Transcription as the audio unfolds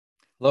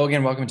Hello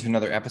again. Welcome to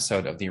another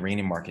episode of the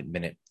Uranium Market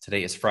Minute.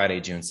 Today is Friday,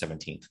 June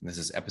 17th. And this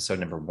is episode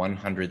number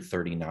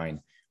 139.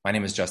 My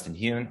name is Justin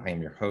Hune. I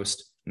am your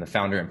host and the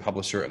founder and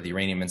publisher of the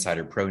Uranium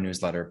Insider Pro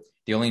newsletter,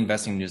 the only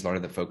investing newsletter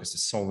that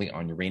focuses solely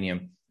on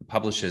uranium and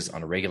publishes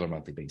on a regular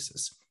monthly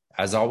basis.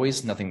 As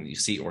always, nothing that you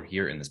see or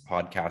hear in this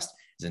podcast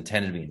is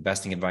intended to be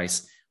investing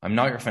advice. I'm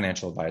not your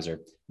financial advisor.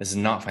 This is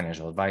not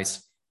financial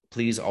advice.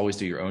 Please always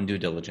do your own due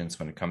diligence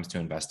when it comes to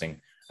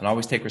investing and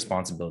always take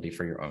responsibility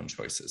for your own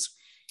choices.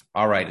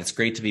 All right, it's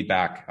great to be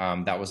back.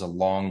 That was a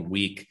long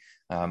week,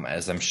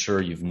 as I'm sure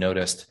you've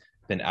noticed.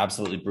 Been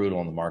absolutely brutal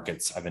in the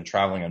markets. I've been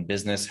traveling on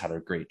business, had a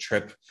great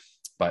trip,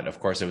 but of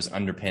course it was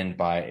underpinned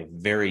by a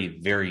very,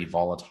 very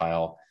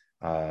volatile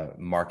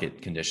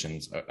market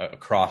conditions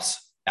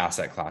across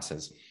asset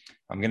classes.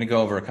 I'm going to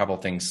go over a couple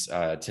of things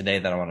today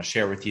that I want to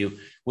share with you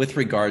with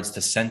regards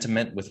to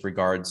sentiment, with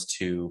regards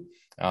to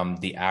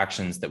the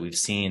actions that we've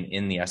seen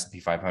in the S&P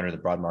 500, the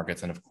broad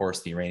markets, and of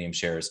course the uranium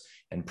shares,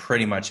 and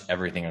pretty much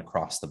everything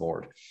across the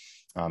board.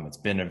 It's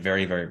been a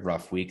very, very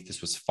rough week.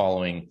 This was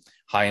following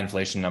high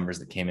inflation numbers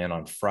that came in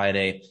on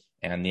Friday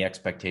and the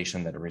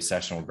expectation that a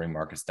recession will bring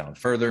markets down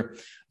further.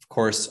 Of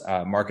course,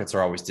 markets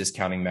are always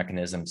discounting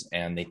mechanisms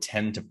and they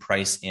tend to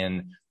price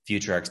in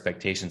future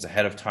expectations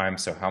ahead of time.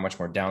 So how much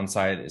more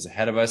downside is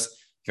ahead of us?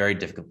 Very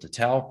difficult to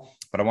tell,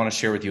 but I want to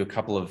share with you a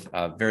couple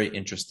of very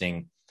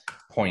interesting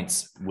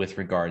points with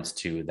regards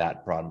to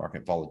that broad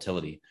market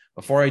volatility.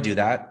 Before I do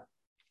that,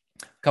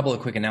 a couple of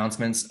quick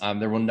announcements.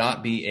 There will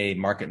not be a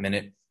market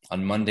minute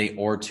on Monday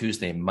or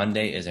Tuesday.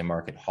 Monday is a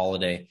market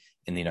holiday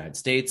in the United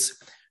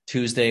States.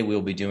 Tuesday,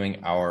 we'll be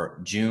doing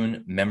our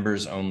June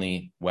members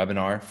only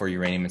webinar for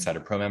Uranium Insider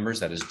Pro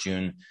members. That is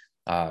June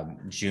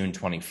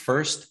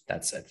 21st.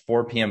 That's at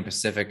 4 p.m.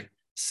 Pacific,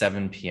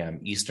 7 p.m.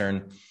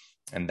 Eastern.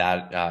 And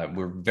that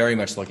we're very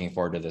much looking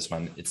forward to this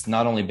one. It's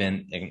not only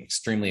been an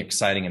extremely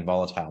exciting and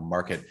volatile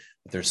market,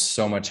 but there's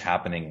so much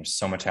happening. There's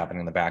so much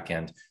happening in the back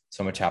end,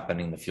 so much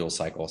happening in the fuel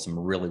cycle, some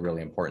really,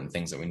 really important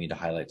things that we need to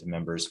highlight to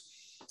members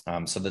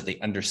so that they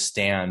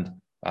understand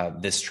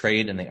this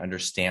trade and they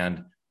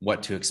understand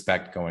what to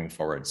expect going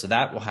forward. So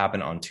that will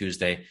happen on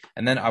Tuesday.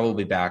 And then I will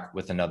be back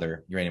with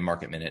another Uranium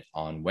Market Minute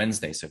on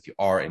Wednesday. So if you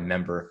are a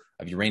member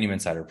of Uranium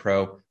Insider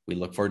Pro, we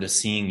look forward to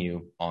seeing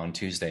you on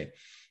Tuesday.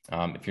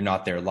 If you're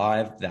not there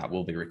live, that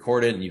will be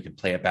recorded and you can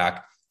play it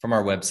back from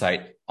our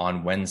website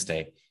on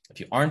Wednesday. If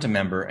you aren't a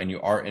member and you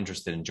are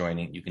interested in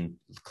joining, you can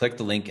click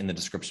the link in the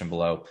description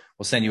below.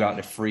 We'll send you out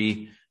a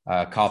free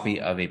copy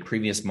of a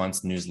previous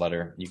month's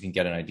newsletter. You can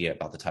get an idea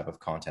about the type of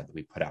content that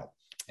we put out.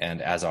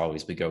 And as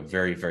always, we go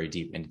very, very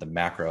deep into the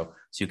macro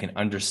so you can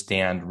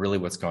understand really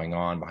what's going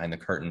on behind the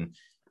curtain.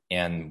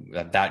 And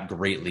that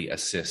greatly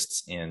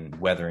assists in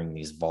weathering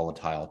these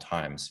volatile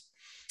times.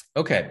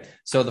 Okay,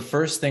 so the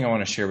first thing I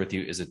want to share with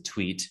you is a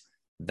tweet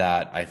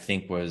that I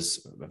think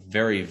was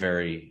very,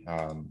 very,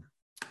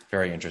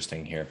 very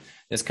interesting here.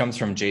 This comes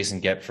from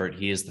Jason Gepfert.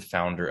 He is the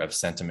founder of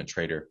Sentiment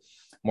Trader.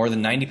 More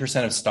than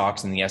 90% of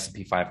stocks in the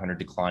S&P 500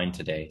 declined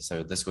today.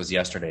 So this was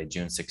yesterday,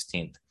 June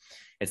 16th.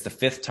 It's the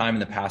fifth time in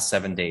the past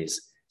 7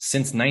 days.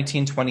 Since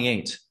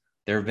 1928,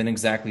 there have been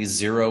exactly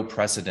zero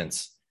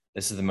precedents.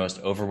 This is the most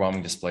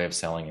overwhelming display of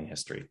selling in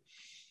history.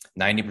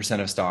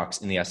 90% of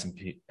stocks in the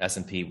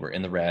S&P were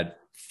in the red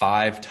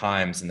 5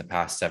 times in the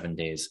past 7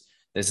 days.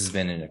 This has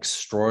been an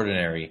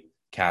extraordinary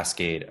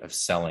cascade of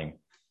selling.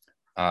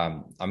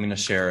 I'm going to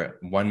share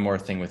one more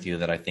thing with you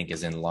that I think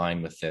is in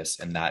line with this,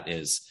 and that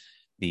is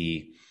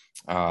the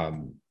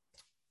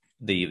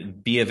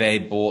B of A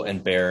bull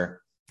and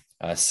bear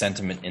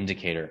sentiment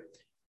indicator.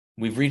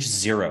 We've reached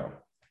zero,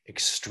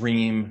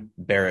 extreme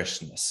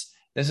bearishness.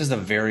 This is a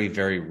very,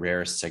 very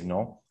rare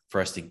signal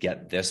for us to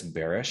get this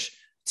bearish.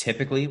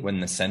 Typically, when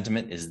the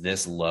sentiment is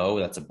this low,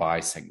 that's a buy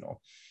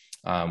signal.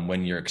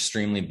 When you're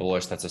extremely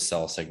bullish, that's a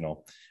sell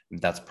signal.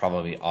 That's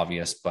probably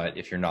obvious, but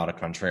if you're not a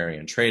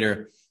contrarian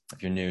trader,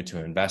 if you're new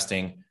to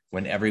investing,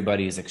 when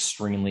everybody is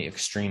extremely,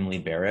 extremely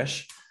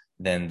bearish,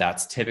 then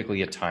that's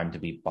typically a time to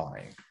be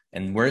buying.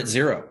 And we're at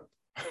zero.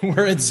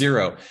 We're at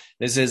zero.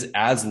 This is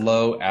as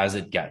low as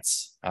it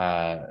gets.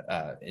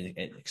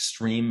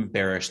 Extreme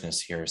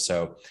bearishness here.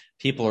 So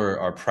people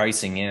are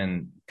pricing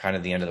in kind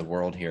of the end of the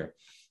world here.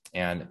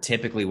 And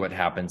typically what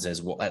happens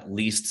is we'll at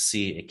least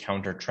see a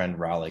counter trend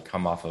rally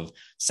come off of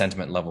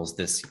sentiment levels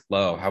this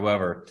low.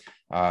 However,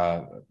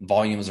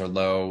 volumes are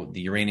low.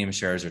 The uranium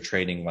shares are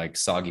trading like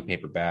soggy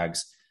paper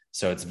bags.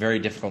 So it's very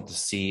difficult to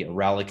see a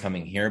rally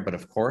coming here. But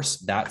of course,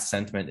 that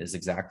sentiment is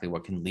exactly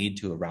what can lead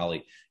to a rally.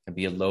 It can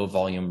be a low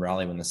volume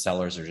rally when the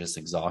sellers are just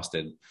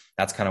exhausted.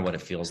 That's kind of what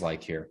it feels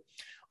like here.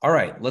 All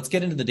right, let's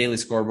get into the daily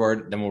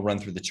scoreboard. Then we'll run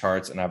through the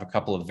charts. And I have a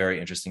couple of very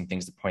interesting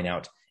things to point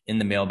out in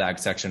the mailbag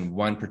section,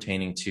 one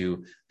pertaining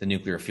to the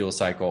nuclear fuel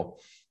cycle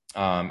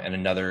and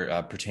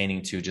another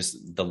pertaining to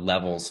just the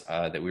levels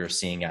that we are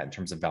seeing at in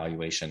terms of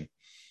valuation.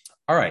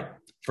 All right.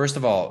 First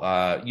of all,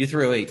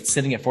 U308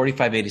 sitting at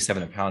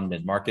 45.87 a pound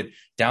mid-market,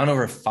 down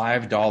over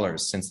 $5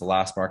 since the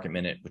last market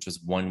minute, which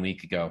was 1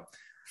 week ago.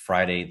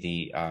 Friday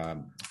the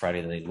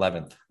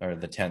 11th or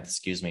the 10th,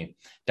 excuse me,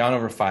 down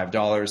over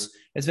 $5.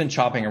 It's been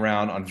chopping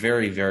around on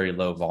very, very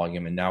low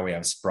volume, and now we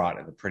have Sprott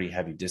at a pretty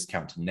heavy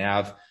discount to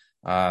NAV.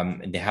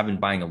 And they have been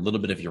buying a little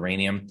bit of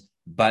uranium,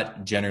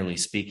 but generally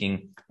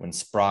speaking, when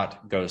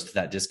Sprott goes to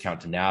that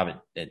discount to NAV,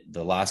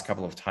 the last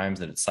couple of times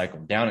that it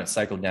cycled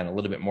down a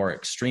little bit more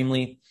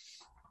extremely.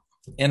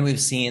 And we've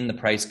seen the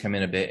price come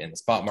in a bit in the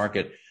spot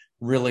market.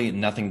 Really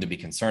nothing to be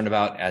concerned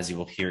about, as you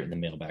will hear in the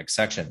mailbag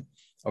section.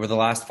 Over the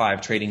last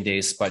 5 trading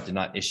days, Sprott did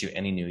not issue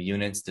any new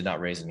units, did not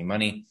raise any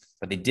money,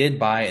 but they did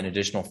buy an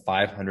additional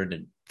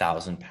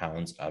 500,000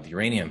 pounds of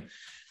uranium.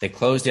 They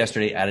closed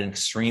yesterday at an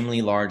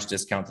extremely large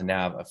discount to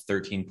NAV of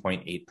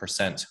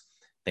 13.8%.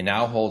 They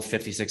now hold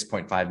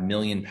 56.5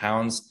 million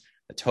pounds.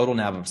 The total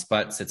NAV of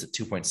Sprott sits at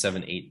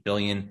 2.78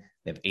 billion.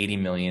 They have 80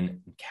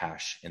 million in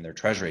cash in their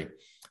treasury.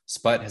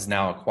 Sprott has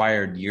now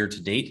acquired year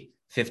to date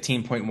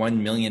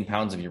 15.1 million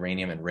pounds of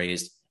uranium and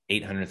raised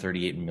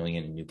 838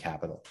 million in new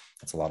capital.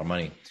 That's a lot of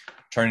money.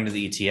 Turning to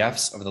the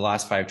ETFs, over the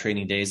last 5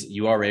 trading days,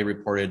 URA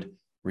reported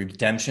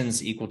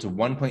redemptions equal to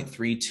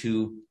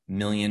 1.32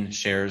 million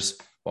shares,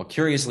 while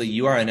curiously,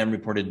 URNM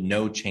reported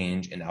no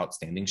change in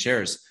outstanding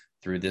shares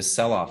through this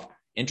sell-off.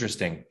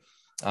 Interesting.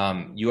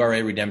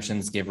 URA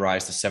redemptions gave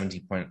rise to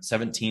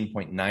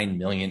 17.9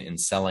 million in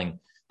selling.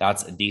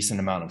 That's a decent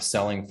amount of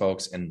selling,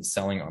 folks, and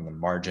selling on the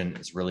margin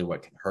is really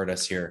what can hurt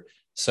us here.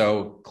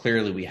 So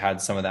clearly we had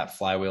some of that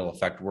flywheel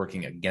effect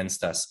working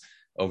against us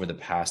over the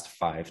past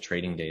 5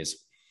 trading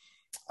days.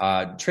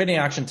 Trading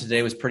action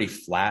today was pretty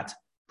flat,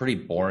 pretty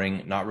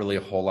boring, not really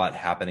a whole lot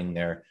happening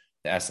there.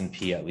 The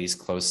S&P at least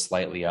closed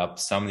slightly up.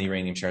 Some of the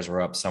uranium shares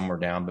were up, some were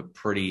down, but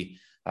pretty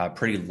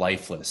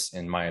lifeless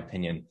in my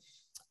opinion.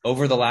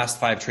 Over the last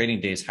 5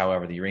 trading days,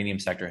 however, the uranium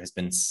sector has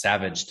been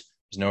savaged.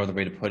 There's no other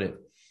way to put it.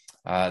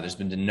 There's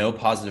been no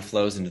positive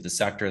flows into the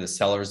sector. The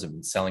sellers have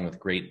been selling with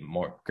great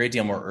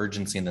deal more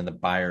urgency than the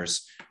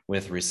buyers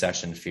with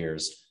recession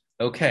fears.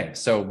 Okay,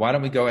 so why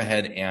don't we go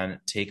ahead and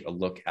take a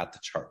look at the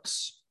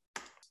charts.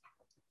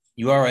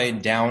 URA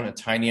down a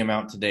tiny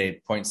amount today,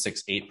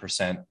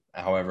 0.68%.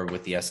 However,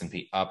 with the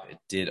S&P up, it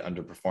did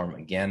underperform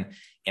again.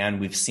 And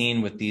we've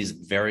seen with these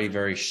very,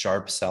 very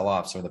sharp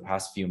sell-offs over the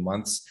past few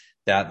months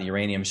that the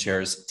uranium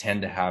shares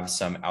tend to have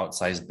some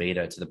outsized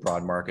beta to the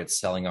broad markets,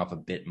 selling off a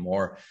bit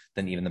more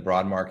than even the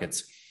broad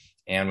markets.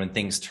 And when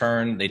things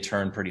turn, they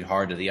turn pretty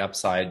hard to the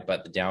upside,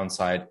 but the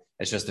downside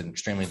is just an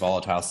extremely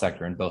volatile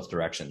sector in both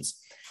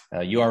directions.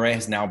 URA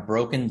has now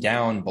broken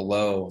down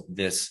below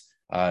this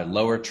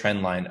lower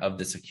trend line of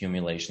this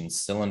accumulation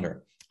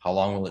cylinder. How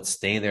long will it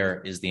stay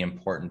there is the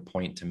important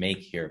point to make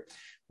here.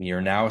 We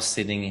are now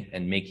sitting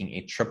and making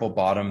a triple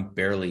bottom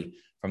barely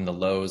from the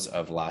lows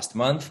of last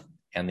month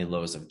and the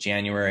lows of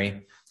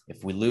January.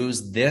 If we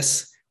lose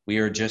this, we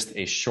are just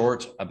a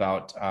short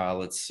about,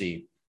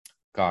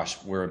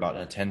 we're about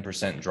a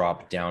 10%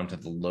 drop down to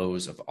the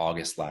lows of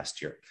August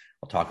last year.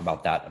 I'll talk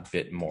about that a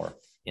bit more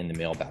in the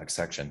mailbag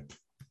section.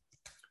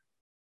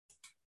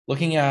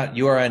 Looking at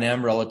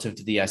URNM relative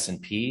to the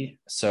S&P,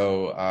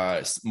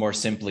 so more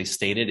simply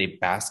stated, a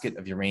basket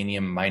of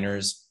uranium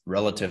miners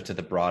relative to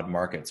the broad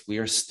markets. We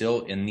are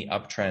still in the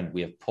uptrend.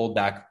 We have pulled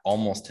back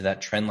almost to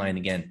that trend line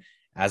again,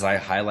 as I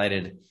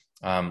highlighted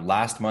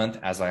last month,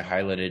 as I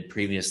highlighted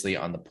previously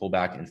on the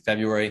pullback in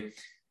February.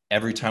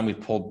 Every time we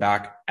pulled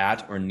back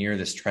at or near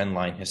this trend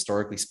line,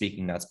 historically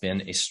speaking, that's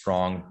been a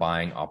strong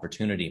buying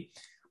opportunity.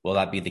 Will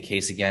that be the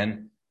case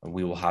again?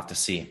 We will have to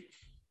see.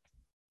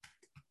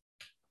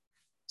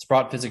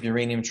 Sprott Physical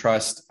Uranium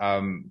Trust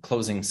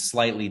closing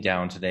slightly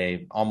down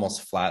today,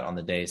 almost flat on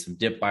the day. Some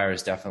dip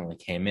buyers definitely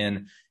came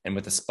in, and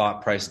with the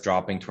spot price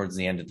dropping towards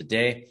the end of the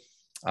day,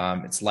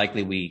 it's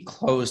likely we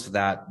closed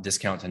that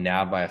discount to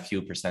NAV by a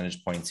few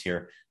percentage points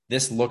here.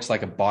 This looks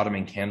like a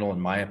bottoming candle in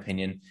my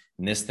opinion,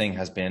 and this thing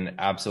has been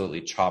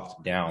absolutely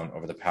chopped down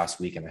over the past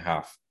week and a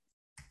half.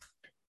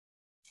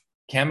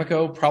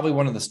 Cameco, probably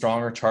one of the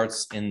stronger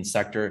charts in the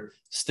sector,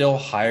 still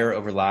higher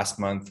over last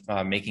month,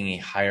 making a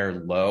higher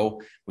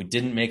low. We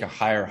didn't make a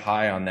higher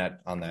high on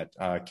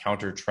that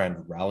counter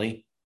trend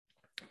rally,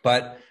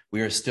 but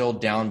we are still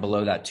down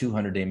below that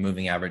 200-day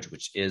moving average,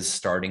 which is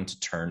starting to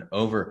turn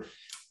over.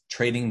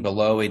 Trading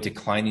below a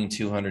declining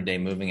 200-day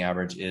moving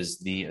average is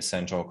the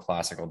essential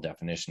classical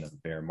definition of a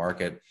bear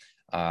market.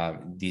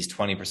 These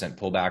 20%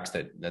 pullbacks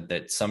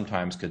that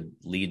sometimes could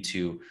lead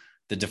to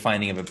the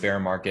defining of a bear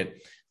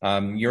market.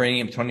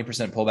 Uranium,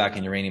 20% pullback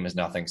in uranium is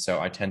nothing.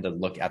 So I tend to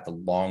look at the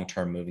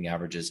long-term moving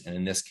averages. And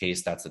in this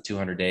case, that's the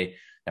 200-day.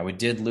 Now we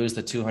did lose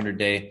the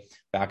 200-day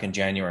back in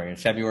January and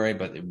February,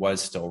 but it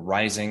was still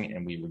rising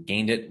and we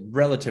regained it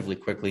relatively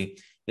quickly.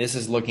 This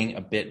is looking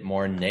a bit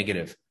more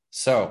negative.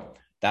 So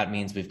that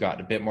means we've got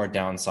a bit more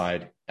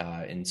downside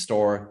in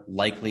store,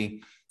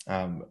 likely.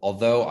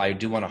 Although I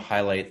do want to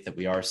highlight that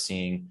we are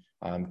seeing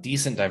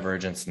decent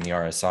divergence in the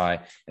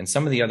RSI and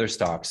some of the other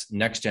stocks.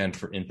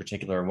 NextGen, in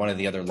particular, one of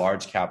the other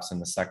large caps in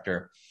the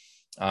sector,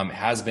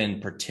 has been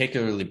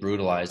particularly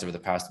brutalized over the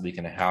past week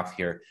and a half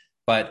here.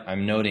 But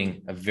I'm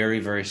noting a very,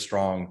 very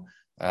strong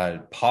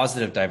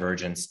positive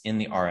divergence in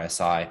the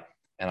RSI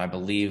And I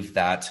believe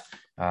that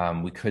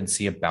we could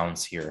see a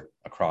bounce here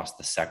across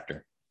the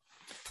sector.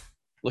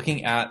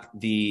 Looking at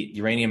the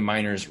uranium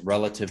miners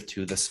relative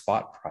to the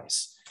spot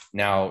price.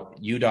 Now,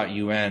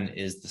 U.UN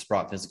is the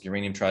Sprott Physical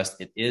Uranium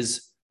Trust. It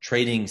is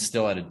trading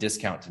still at a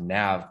discount to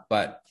NAV,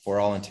 but for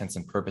all intents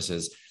and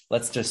purposes,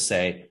 let's just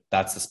say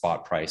that's the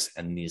spot price.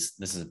 And this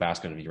is a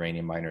basket of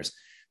uranium miners.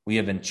 We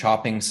have been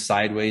chopping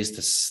sideways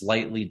to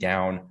slightly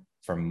down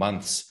for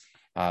months,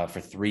 for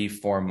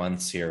 3-4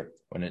 months here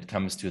when it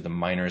comes to the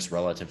miners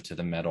relative to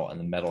the metal. And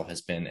the metal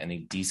has been in a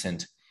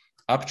decent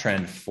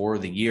uptrend for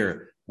the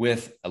year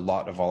with a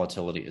lot of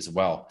volatility as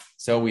well.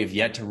 So we have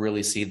yet to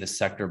really see the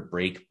sector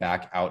break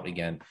back out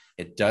again.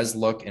 It does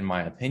look, in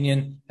my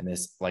opinion, and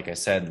this, like I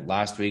said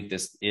last week,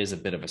 this is a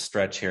bit of a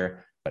stretch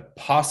here, but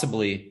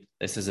possibly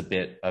this is a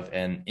bit of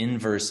an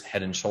inverse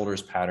head and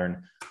shoulders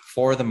pattern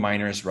for the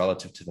miners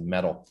relative to the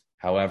metal.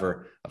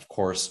 However, of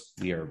course,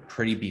 we are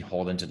pretty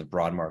beholden to the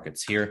broad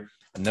markets here,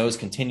 and those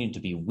continue to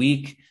be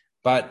weak,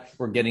 but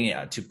we're getting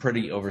to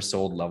pretty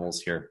oversold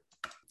levels here.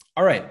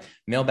 All right,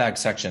 mailbag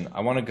section.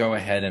 I want to go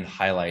ahead and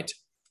highlight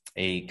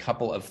a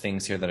couple of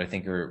things here that I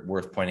think are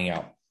worth pointing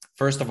out.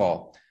 First of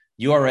all,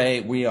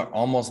 URA, we are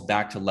almost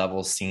back to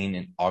levels seen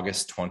in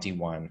August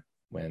 21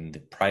 when the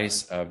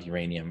price of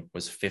uranium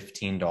was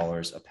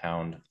 $15 a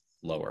pound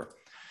lower.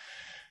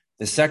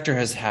 The sector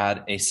has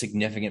had a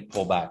significant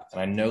pullback,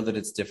 and I know that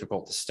it's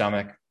difficult to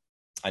stomach.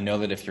 I know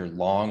that if you're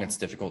long, it's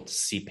difficult to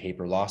see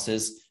paper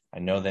losses. I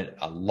know that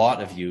a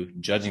lot of you,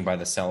 judging by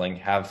the selling,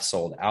 have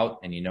sold out,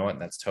 and you know what?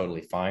 That's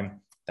totally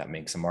fine. That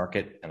makes a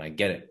market, and I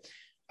get it.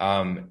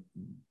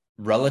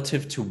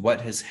 Relative to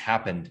what has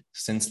happened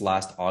since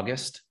last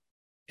August,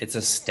 it's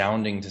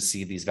astounding to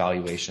see these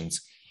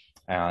valuations.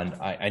 And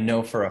I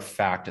know for a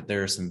fact that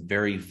there are some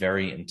very,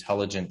 very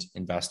intelligent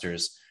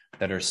investors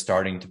that are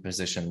starting to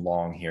position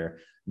long here,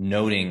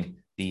 noting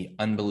the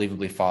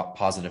unbelievably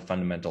positive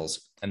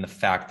fundamentals and the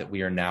fact that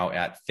we are now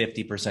at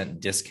 50%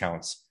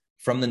 discounts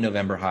from the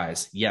November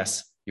highs.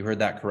 Yes, you heard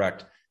that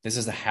correct. This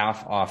is a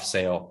half off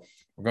sale.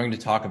 We're going to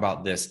talk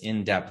about this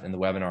in depth in the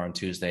webinar on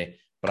Tuesday,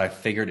 but I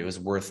figured it was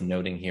worth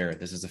noting here.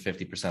 This is a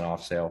 50%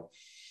 off sale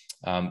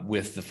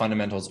with the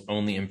fundamentals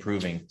only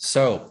improving.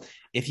 So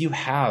if you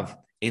have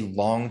a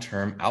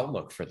long-term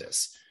outlook for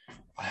this,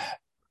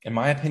 in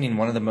my opinion,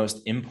 one of the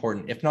most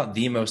important, if not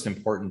the most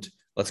important,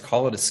 let's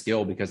call it a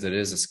skill because it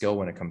is a skill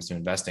when it comes to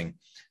investing.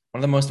 One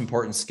of the most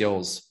important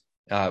skills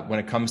when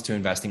it comes to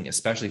investing,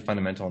 especially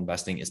fundamental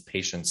investing, is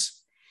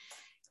patience.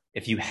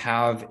 If you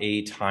have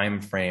a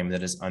time frame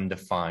that is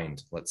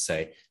undefined, let's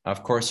say,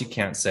 of course you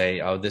can't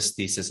say, oh, this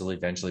thesis will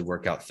eventually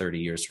work out 30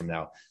 years from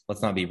now.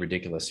 Let's not be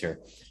ridiculous here.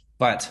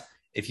 But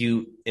if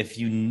you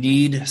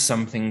need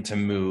something to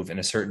move in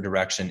a certain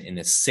direction in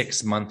a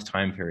 6-month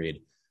time period,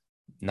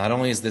 not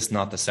only is this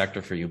not the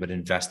sector for you, but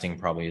investing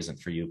probably isn't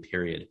for you,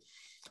 period.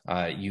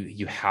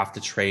 You have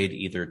to trade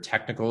either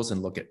technicals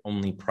and look at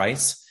only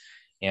price,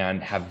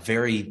 and have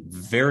very,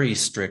 very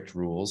strict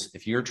rules.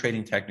 If you're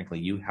trading technically,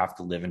 you have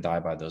to live and die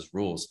by those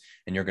rules,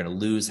 and you're going to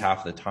lose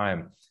half the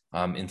time.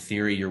 In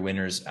theory, your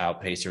winners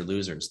outpace your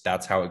losers.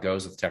 That's how it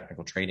goes with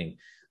technical trading.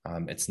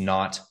 It's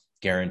not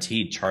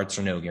guaranteed. Charts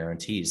are no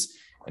guarantees.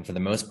 And for the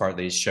most part,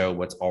 they show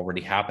what's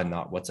already happened,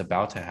 not what's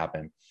about to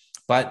happen.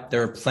 But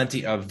there are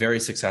plenty of very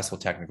successful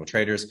technical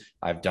traders.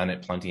 I've done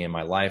it plenty in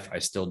my life. I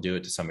still do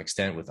it to some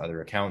extent with other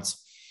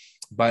accounts.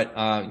 But,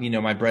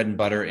 my bread and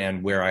butter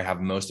and where I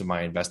have most of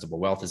my investable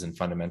wealth is in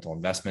fundamental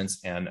investments,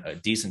 and a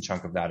decent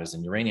chunk of that is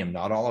in uranium.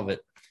 Not all of it,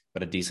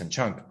 but a decent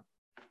chunk.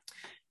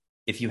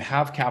 If you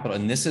have capital,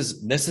 and this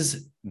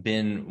has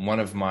been one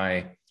of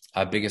my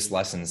biggest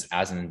lessons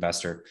as an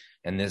investor,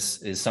 and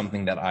this is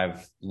something that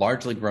I've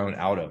largely grown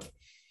out of,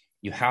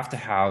 you have to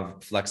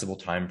have flexible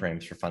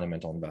timeframes for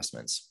fundamental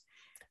investments.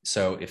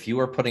 So if you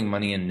are putting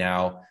money in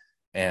now,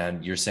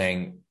 and you're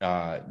saying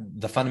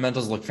the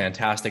fundamentals look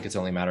fantastic, it's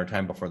only a matter of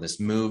time before this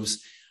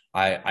moves,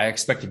 I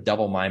expect to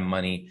double my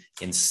money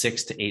in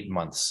 6 to 8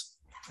 months.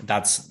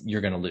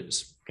 You're going to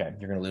lose. Okay,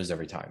 you're going to lose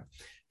every time,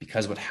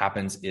 because what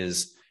happens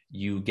is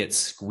you get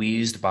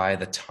squeezed by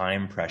the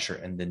time pressure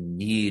and the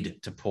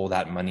need to pull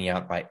that money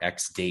out by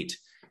X date,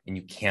 and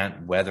you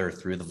can't weather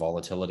through the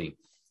volatility.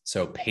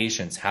 So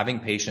having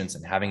patience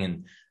and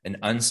having an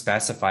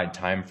unspecified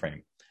time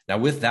frame. Now,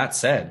 with that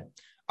said,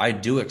 I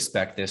do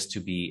expect this to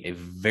be a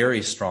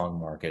very strong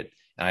market,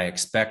 and I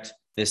expect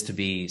this to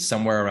be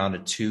somewhere around a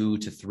 2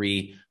 to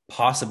 3,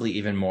 possibly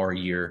even more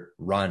year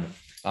run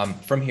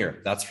from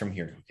here. That's from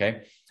here,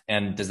 okay?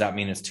 And does that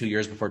mean it's 2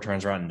 years before it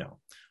turns around? No.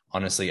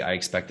 Honestly, I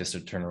expect this to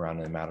turn around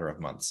in a matter of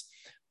months.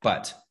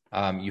 But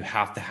you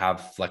have to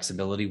have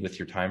flexibility with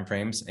your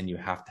timeframes, and you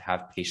have to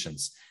have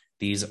patience.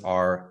 These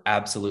are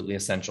absolutely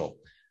essential.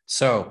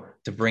 So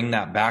to bring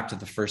that back to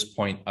the first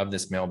point of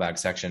this mailbag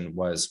section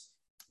was,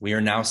 we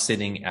are now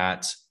sitting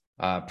at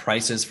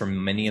prices for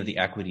many of the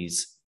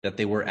equities that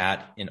they were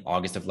at in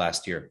August of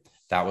last year.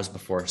 That was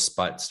before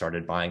Sput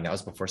started buying. That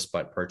was before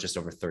Sput purchased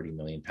over 30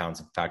 million pounds.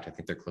 In fact, I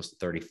think they're close to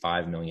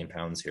 35 million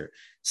pounds here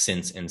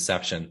since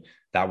inception.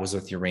 That was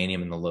with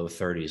uranium in the low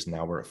 30s.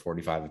 Now we're at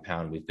 45 a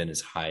pound. We've been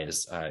as high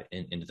as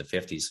into the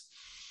 50s.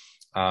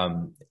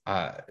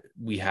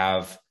 We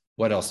have,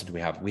 what else did we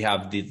have? We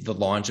have the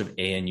launch of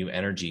ANU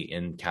Energy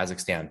in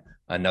Kazakhstan,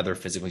 another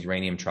physical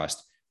uranium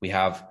trust. We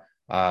have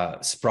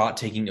Sprott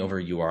taking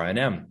over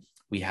URNM.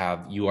 We have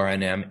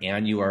URNM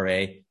and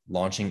URA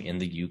launching in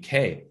the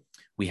UK.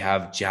 We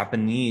have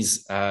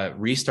Japanese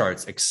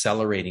restarts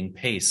accelerating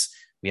pace.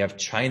 We have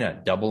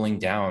China doubling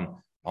down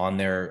on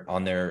their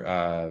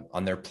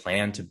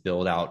plan to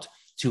build out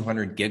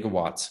 200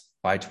 gigawatts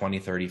by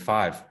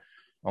 2035.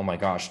 Oh my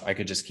gosh, I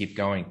could just keep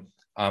going.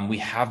 We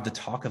have the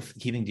talk of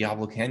keeping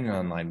Diablo Canyon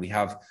online. We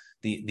have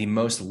the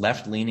most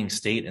left-leaning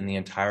state in the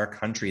entire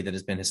country that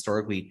has been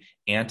historically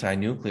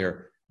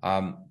anti-nuclear,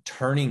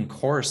 turning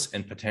course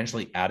and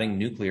potentially adding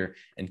nuclear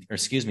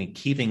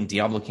keeping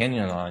Diablo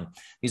Canyon on.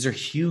 These are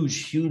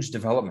huge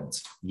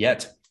developments.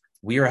 Yet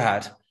we are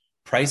at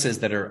prices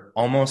that are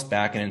almost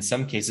back, and in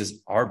some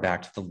cases are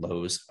back to the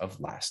lows of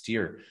last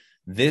year.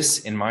 This,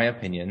 in my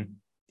opinion,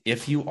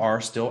 if you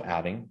are still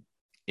adding,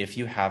 if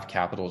you have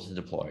capital to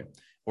deploy,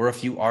 or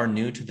if you are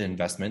new to the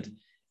investment,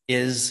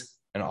 is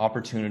an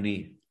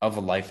opportunity of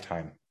a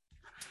lifetime.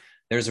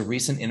 There's a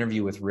recent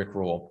interview with Rick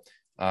Rule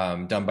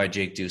done by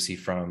Jake Ducey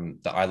from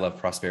the I Love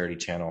Prosperity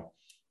channel.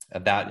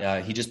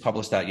 That he just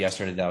published that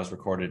yesterday. That was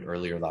recorded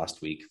earlier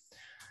last week.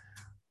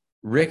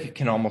 Rick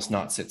can almost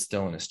not sit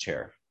still in his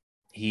chair.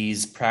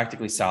 He's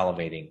practically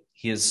salivating.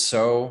 He is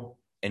so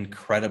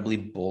incredibly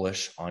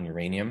bullish on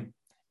uranium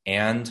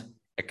and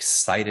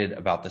excited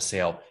about the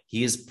sale.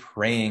 He is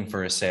praying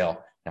for a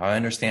sale. Now, I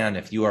understand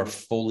if you are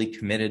fully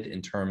committed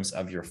in terms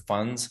of your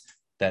funds,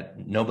 that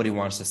nobody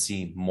wants to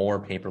see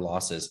more paper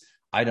losses.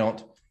 I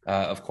don't,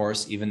 of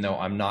course, even though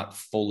I'm not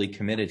fully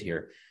committed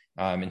here.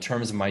 In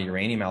terms of my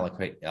uranium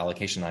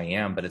allocation, I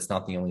am, but it's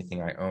not the only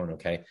thing I own,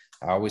 okay?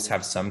 I always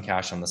have some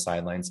cash on the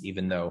sidelines,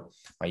 even though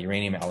my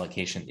uranium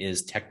allocation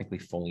is technically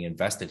fully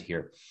invested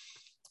here.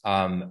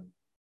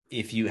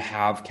 If you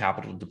have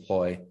capital to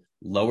deploy,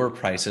 lower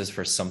prices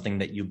for something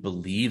that you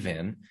believe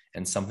in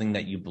and something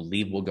that you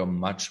believe will go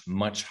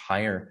much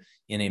higher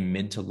in a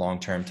mid to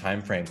long-term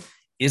time frame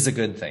is a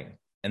good thing.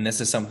 And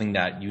this is something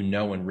that, you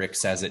know, when Rick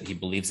says it, he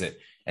believes it.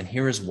 And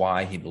here is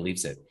why he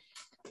believes it.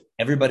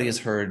 Everybody has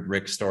heard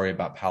Rick's story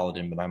about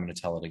Paladin, but I'm going to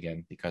tell it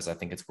again because I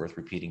think it's worth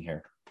repeating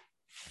here.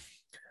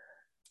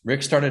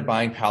 Rick started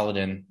buying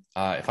Paladin,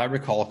 if I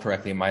recall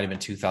correctly, it might have been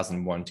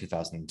 2001,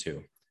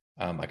 2002.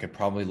 I could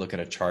probably look at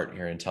a chart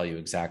here and tell you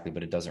exactly,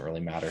 but it doesn't really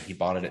matter. He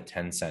bought it at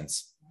 10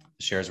 cents.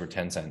 The shares were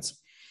 10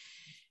 cents.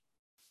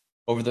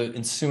 Over the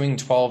ensuing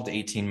 12 to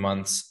 18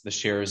 months, the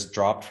shares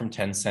dropped from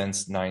 10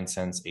 cents, 9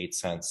 cents, 8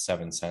 cents,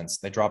 7 cents.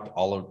 They dropped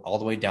all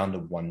the way down to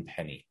 1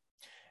 penny.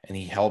 And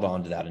he held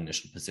on to that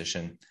initial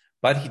position.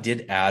 But he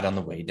did add on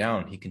the way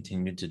down. He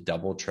continued to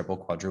double, triple,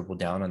 quadruple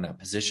down on that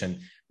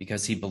position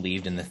because he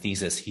believed in the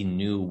thesis. He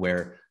knew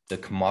where the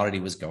commodity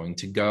was going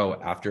to go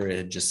after it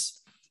had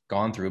just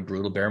gone through a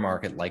brutal bear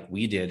market like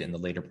we did in the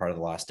later part of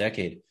the last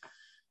decade.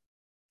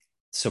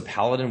 So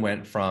Paladin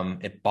went from,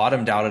 it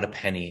bottomed out at a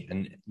penny.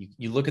 And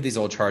you look at these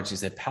old charts, you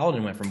said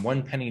Paladin went from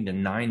 1 penny to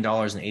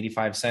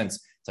 $9.85. It's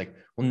like,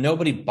 well,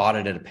 nobody bought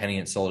it at a penny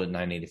and sold it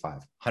at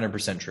 $9.85.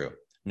 100% true.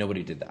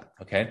 Nobody did that.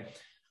 Okay.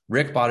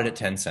 Rick bought it at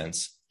 10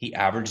 cents. He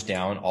averaged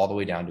down all the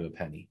way down to a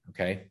penny.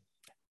 Okay.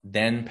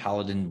 Then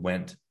Paladin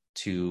went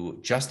to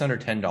just under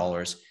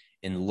 $10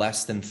 in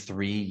less than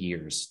 3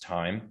 years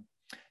time.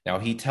 Now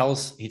when he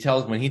tells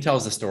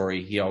the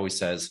story, he always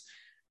says,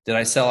 did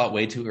I sell out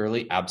way too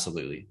early?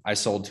 Absolutely. I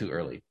sold too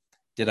early.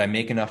 Did I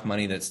make enough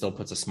money that still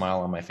puts a smile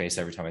on my face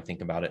every time I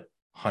think about it?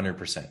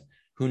 100%.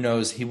 Who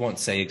knows? He won't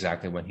say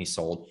exactly when he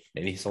sold.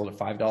 Maybe he sold at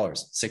 $5,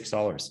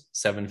 $6,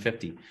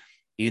 $7.50.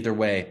 Either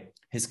way,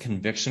 his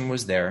conviction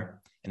was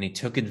there, and he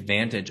took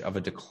advantage of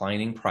a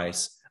declining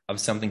price of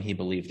something he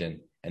believed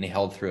in, and he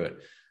held through it.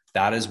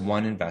 That is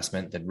one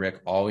investment that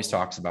Rick always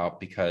talks about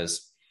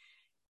because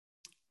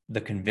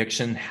the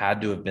conviction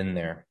had to have been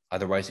there.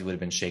 Otherwise, he would have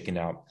been shaken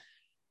out.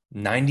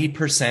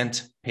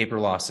 90% paper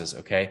losses,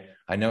 okay?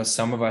 I know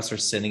some of us are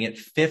sitting at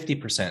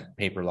 50%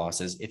 paper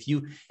losses. If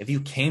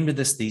you came to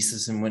this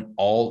thesis and went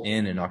all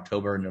in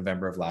October and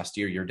November of last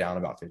year, you're down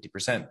about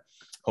 50%.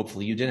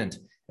 Hopefully you didn't.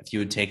 If you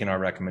had taken our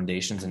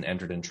recommendations and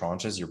entered in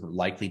tranches, you're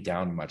likely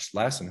down much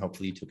less, and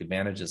hopefully you took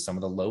advantage of some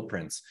of the low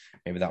prints.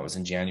 Maybe that was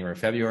in January,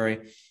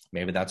 February.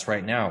 Maybe that's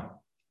right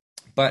now.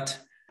 But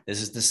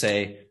this is to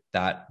say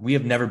that we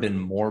have never been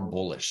more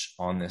bullish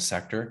on this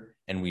sector,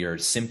 and we are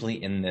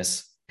simply in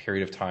this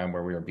period of time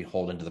where we are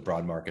beholden to the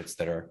broad markets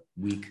that are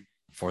weak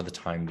for the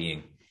time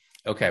being.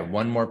 Okay,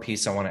 one more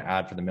piece I want to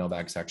add for the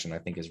mailbag section I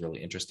think is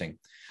really interesting.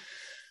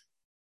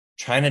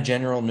 China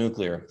General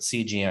Nuclear,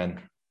 CGN,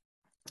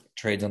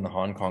 trades on the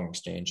Hong Kong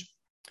Exchange.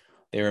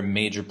 They're a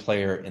major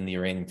player in the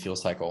uranium fuel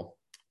cycle.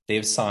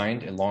 They've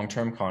signed a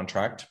long-term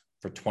contract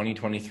for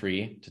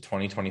 2023 to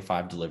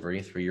 2025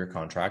 delivery, 3-year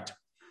contract,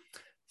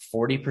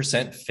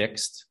 40%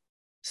 fixed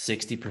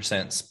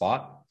 60%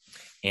 spot,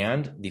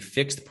 and the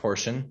fixed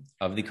portion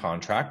of the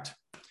contract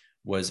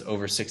was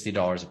over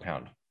 $60 a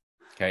pound.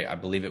 Okay, I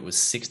believe it was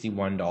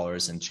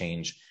 $61 and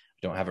change.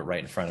 I don't have it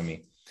right in front of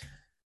me.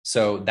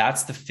 So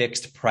that's the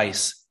fixed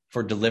price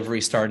for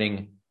delivery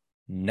starting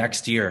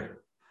next year.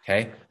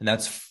 Okay, and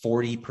that's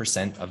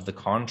 40% of the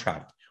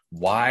contract.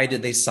 Why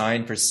did they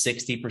sign for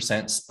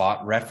 60%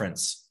 spot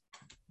reference?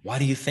 Why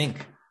do you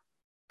think?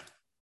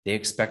 They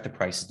expect the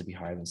prices to be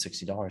higher than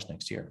 $60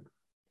 next year.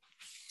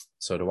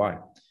 So do I. In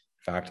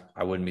fact,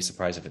 I wouldn't be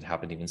surprised if it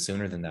happened even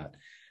sooner than that.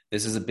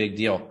 This is a big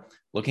deal.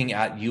 Looking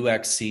at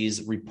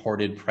UxC's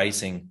reported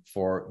pricing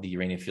for the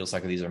uranium fuel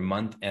cycle, these are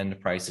month-end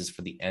prices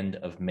for the end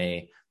of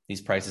May.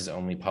 These prices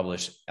only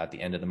published at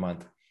the end of the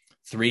month.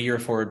 3-year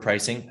forward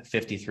pricing,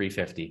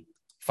 $53.50.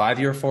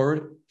 5-year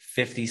forward,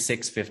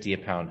 $56.50 a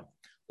pound.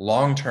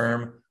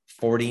 Long-term,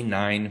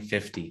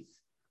 $49.50.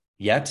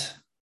 Yet,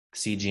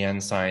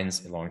 CGN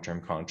signs a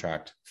long-term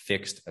contract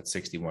fixed at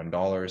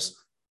 $61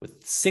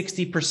 with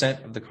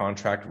 60% of the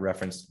contract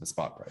referenced to the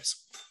spot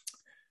price.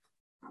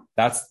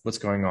 That's what's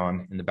going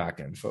on in the back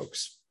end,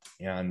 folks.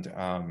 And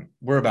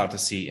we're about to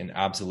see an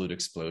absolute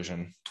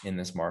explosion in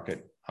this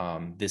market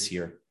this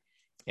year.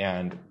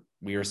 And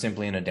we are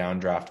simply in a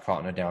downdraft,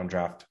 caught in a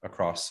downdraft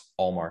across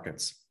all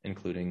markets,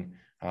 including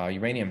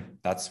uranium.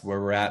 That's where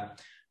we're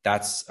at.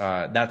 That's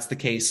the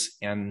case,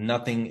 and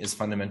nothing is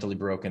fundamentally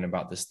broken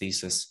about this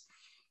thesis.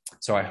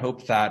 So I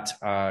hope that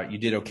you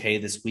did okay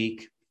this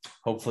week.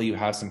 Hopefully you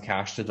have some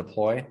cash to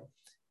deploy,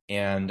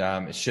 and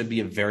it should be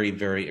a very,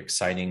 very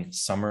exciting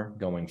summer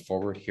going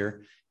forward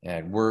here.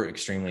 And we're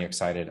extremely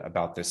excited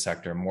about this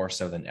sector, more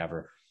so than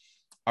ever.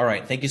 All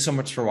right. Thank you so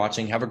much for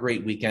watching. Have a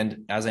great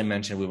weekend. As I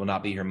mentioned, we will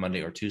not be here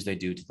Monday or Tuesday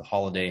due to the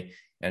holiday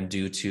and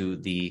due to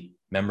the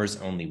members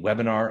only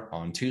webinar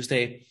on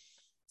Tuesday.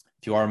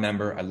 If you are a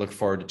member, I look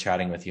forward to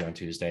chatting with you on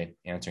Tuesday,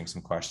 answering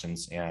some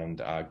questions and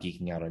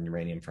geeking out on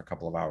uranium for a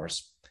couple of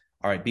hours.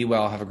 All right. Be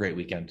well. Have a great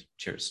weekend.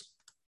 Cheers.